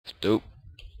Oh,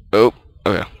 oh,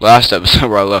 okay. Last episode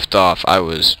where I left off, I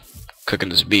was cooking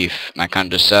this beef, and I kind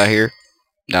of just sat here.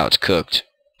 Now it's cooked.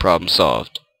 Problem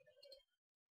solved.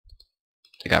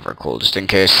 Take out our coal just in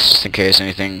case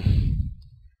anything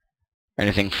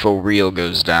for real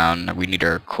goes down. We need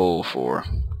our coal for.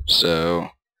 So,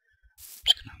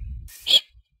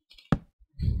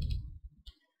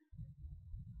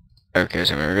 okay,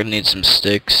 so we're gonna need some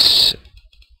sticks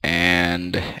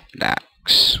and an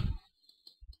axe.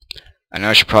 I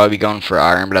know I should probably be going for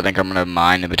iron, but I think I'm gonna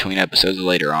mine in between episodes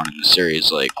later on in the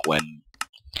series, like when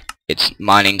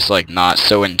mining's like not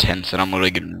so intense that I'm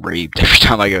literally getting raped every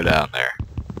time I go down there.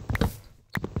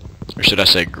 Or should I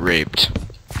say graped?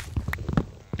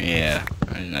 Yeah,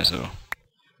 nice little.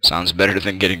 Sounds better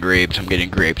than getting raped. I'm getting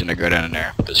graped and I go down in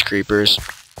there. Those creepers,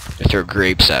 they throw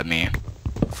grapes at me.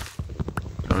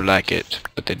 I don't like it,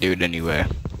 but they do it anyway.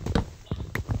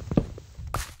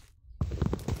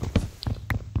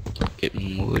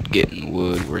 Getting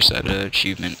wood. Where's that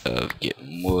achievement of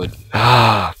getting wood?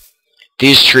 Ah,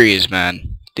 these trees,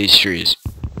 man. These trees.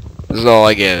 This is all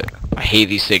I get. I hate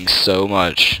these things so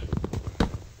much.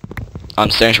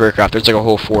 On Sanctuary Craft, there's like a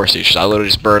whole forest each. I literally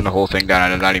just burned the whole thing down. I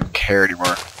did not even care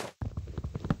anymore.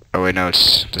 Oh wait, no,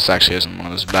 this actually isn't one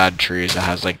of those bad trees that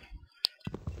has like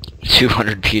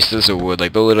 200 pieces of wood.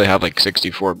 Like they'll literally have like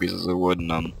 64 pieces of wood in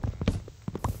them.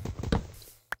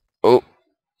 Oh.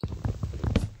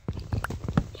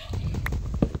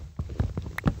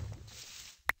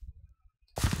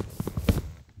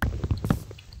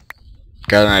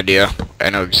 Got an idea. I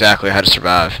know exactly how to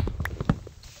survive.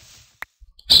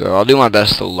 So I'll do my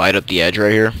best to light up the edge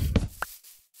right here.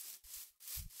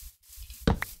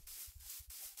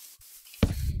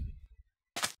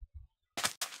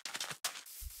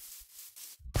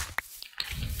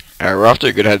 Alright, we're off to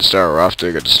a good head start. We're off to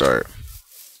a good start.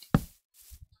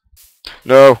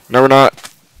 No, we're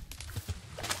not.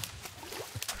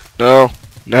 No,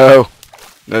 no.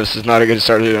 No, this is not a good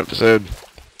start to the episode.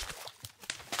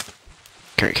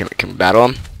 Can we battle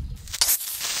him?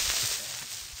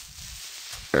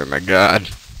 Oh my god.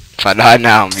 If I die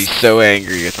now, I'm gonna be so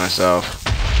angry with myself.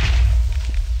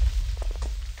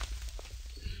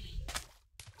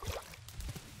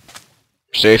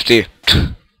 Safety.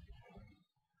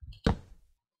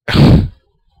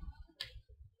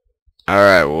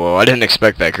 Alright, well, I didn't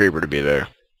expect that creeper to be there.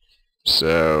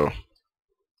 So,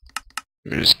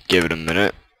 let me just give it a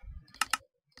minute.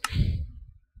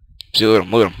 See, loot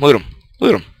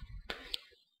him.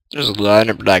 There's a line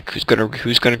of like, who's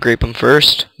gonna grape him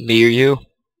first? Me or you?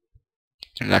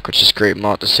 And that could just grape them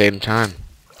all at the same time.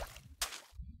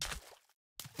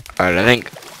 Alright, I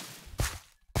think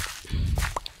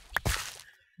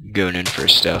going in for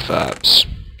stealth ops.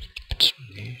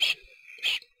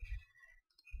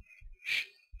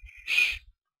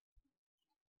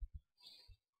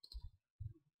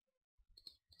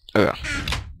 Okay.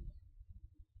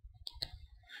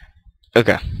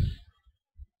 Okay.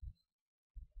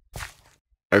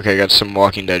 Okay, got some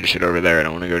Walking Dead shit over there. I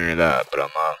don't want to go near that,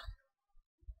 but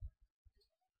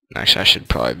actually, I should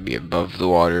probably be above the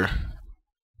water.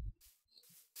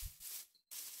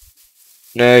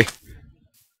 Nay.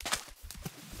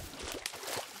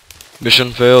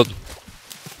 Mission failed.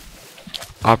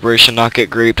 Operation Not Get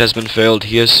Graped has been failed.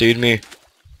 He has seen me.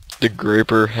 The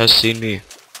graper has seen me.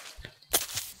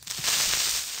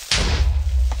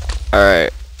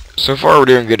 Alright. So far we're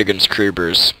doing good against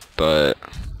creepers, but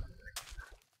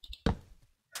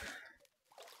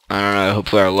I don't know,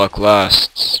 hopefully our luck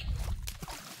lasts.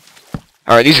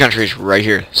 Alright, these kind of trees right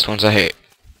here. These ones I hate.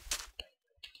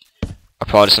 I'll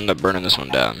probably just end up burning this one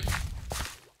down.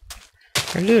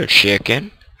 Hello,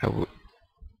 chicken.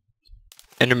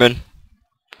 Enderman,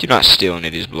 do not steal any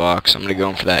of these blocks. I'm gonna go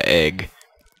in for that egg.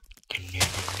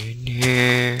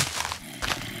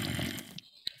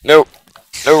 Nope.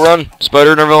 No, run!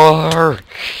 Spider never.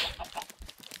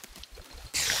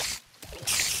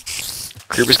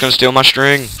 Creeper's gonna steal my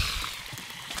string.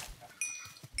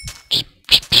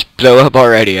 Just blow up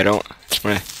already. I don't. Just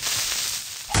wanna.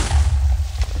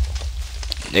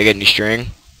 They get any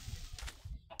string?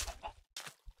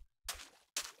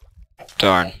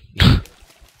 Darn.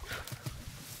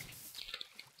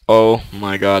 Oh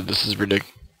my god, this is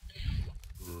ridiculous.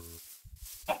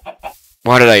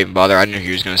 Why did I even bother? I knew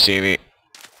he was gonna see me.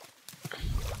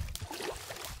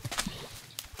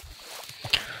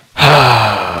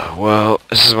 Well,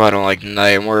 this is why I don't like night,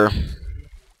 and we're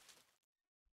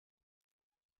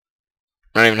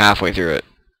not even halfway through it.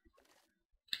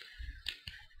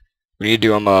 We need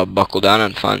to buckle down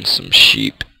and find some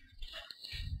sheep.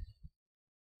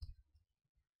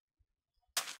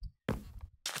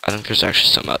 I think there's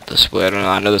actually some out this way. I don't know.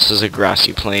 I know this is a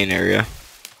grassy plain area.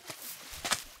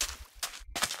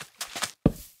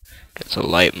 Get to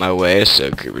light my way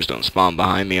so creepers don't spawn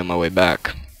behind me on my way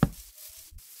back.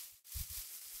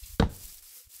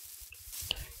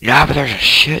 Yeah, but there's a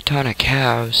shit ton of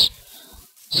cows.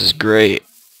 This is great.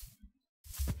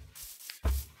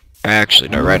 Actually,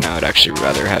 no, right now I'd actually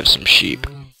rather have some sheep.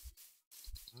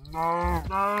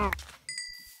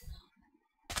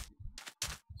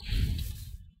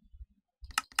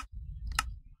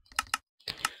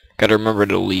 Gotta remember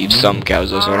to leave some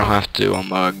cows though, so I don't have to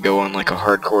go on like a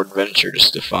hardcore adventure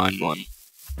just to find one.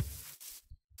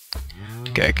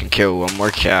 Okay, I can kill one more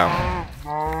cow.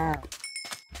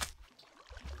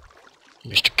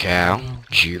 Mr. Cow,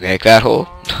 did you make that hole?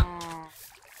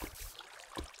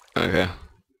 Okay.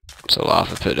 It's a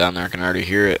lava pit down there, I can already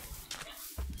hear it.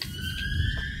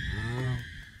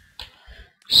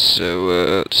 So,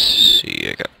 let's see,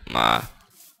 I got my...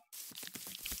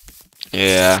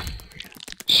 Yeah.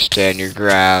 Stand your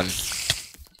ground.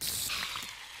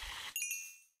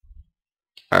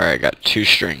 Alright, got 2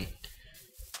 string.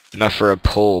 Enough for a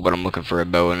pole, but I'm looking for a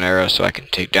bow and arrow so I can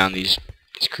take down these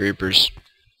creepers.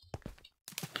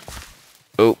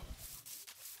 Oh.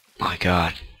 My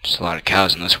god. There's a lot of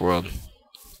cows in this world.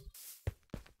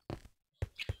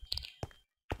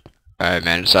 Alright,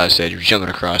 man, it's ice age. We're jumping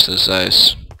across this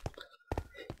ice.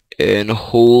 And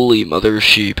holy mother of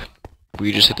sheep.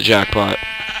 We just hit the jackpot.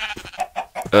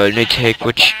 They take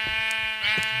which...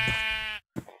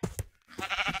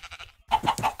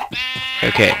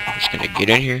 Okay, I'm just gonna get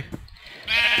in here.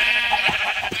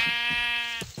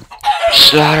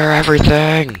 Slaughter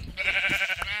everything!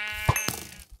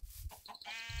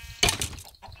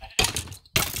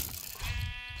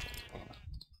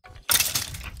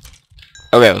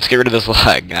 Okay, let's get rid of this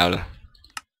lag now.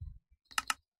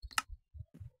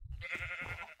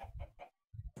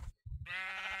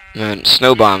 Man,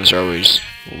 snow bombs are always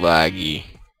laggy.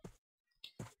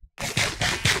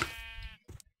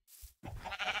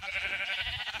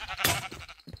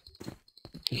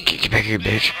 Get back here,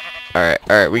 bitch.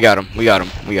 Alright, we got him. Maybe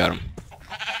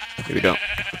we don't.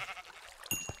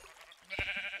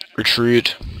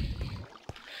 Retreat.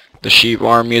 The sheep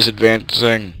army is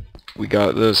advancing. We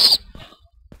got this.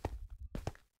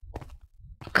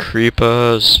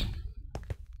 Creepers.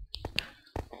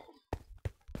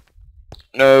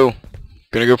 No.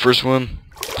 Gonna go for a swim.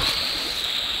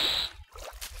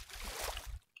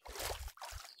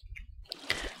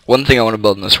 One thing I want to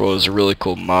build in this world is a really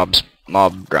cool mob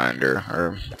grinder,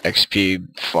 or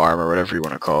XP farm, or whatever you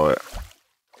want to call it.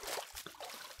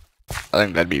 I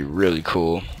think that'd be really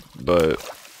cool, but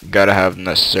gotta have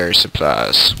necessary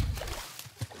supplies.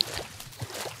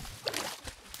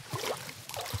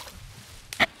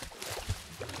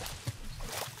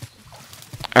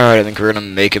 Alright, I think we're gonna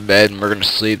make a bed and we're gonna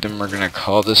sleep, and we're gonna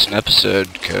call this an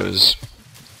episode, because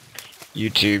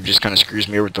YouTube just kinda screws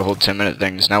me over with the whole 10-minute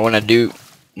things. Now when I do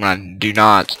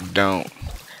not,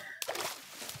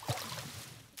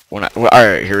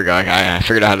 alright, here we go. I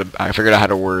figured out how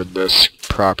to word this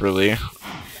properly.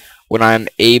 When I'm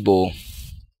able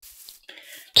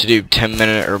to do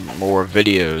 10-minute or more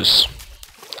videos,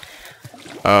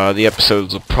 the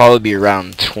episodes will probably be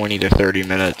around 20 to 30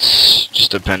 minutes,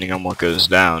 just depending on what goes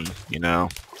down, you know?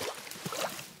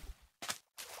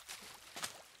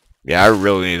 Yeah, I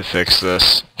really need to fix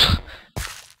this.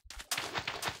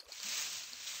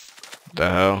 The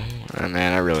hell? Oh,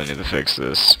 man, I really need to fix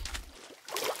this.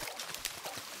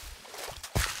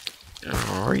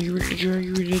 Are you ready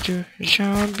to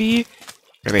zombie?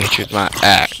 Let me hit you with my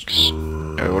axe.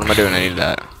 Oh, what am I doing? I need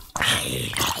that.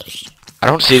 I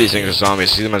don't see these things as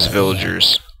zombies, I see them as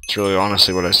villagers. It's really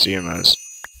honestly what I see them as.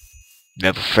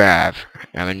 Level 5.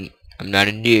 I'm not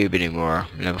a noob anymore.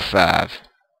 I'm level 5.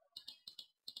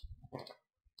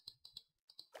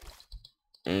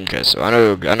 Okay, so I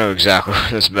know exactly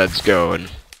where this bed's going.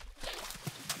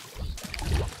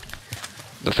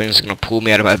 The thing's gonna pull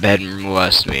me out of my bed and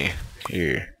molest me.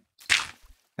 Here.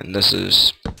 And this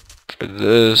is for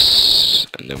this,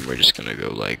 and then we're just gonna go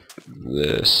like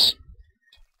this.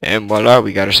 And voila,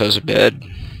 we got ourselves a bed.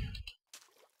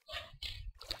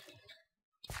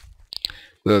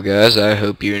 Well guys, I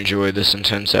hope you enjoyed this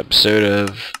intense episode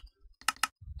of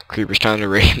Creepers Time to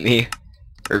Rate Me.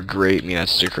 Or grate me,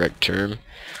 that's the correct term.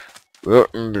 Well,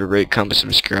 remember to rate, comment,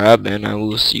 subscribe, and I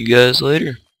will see you guys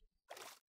later.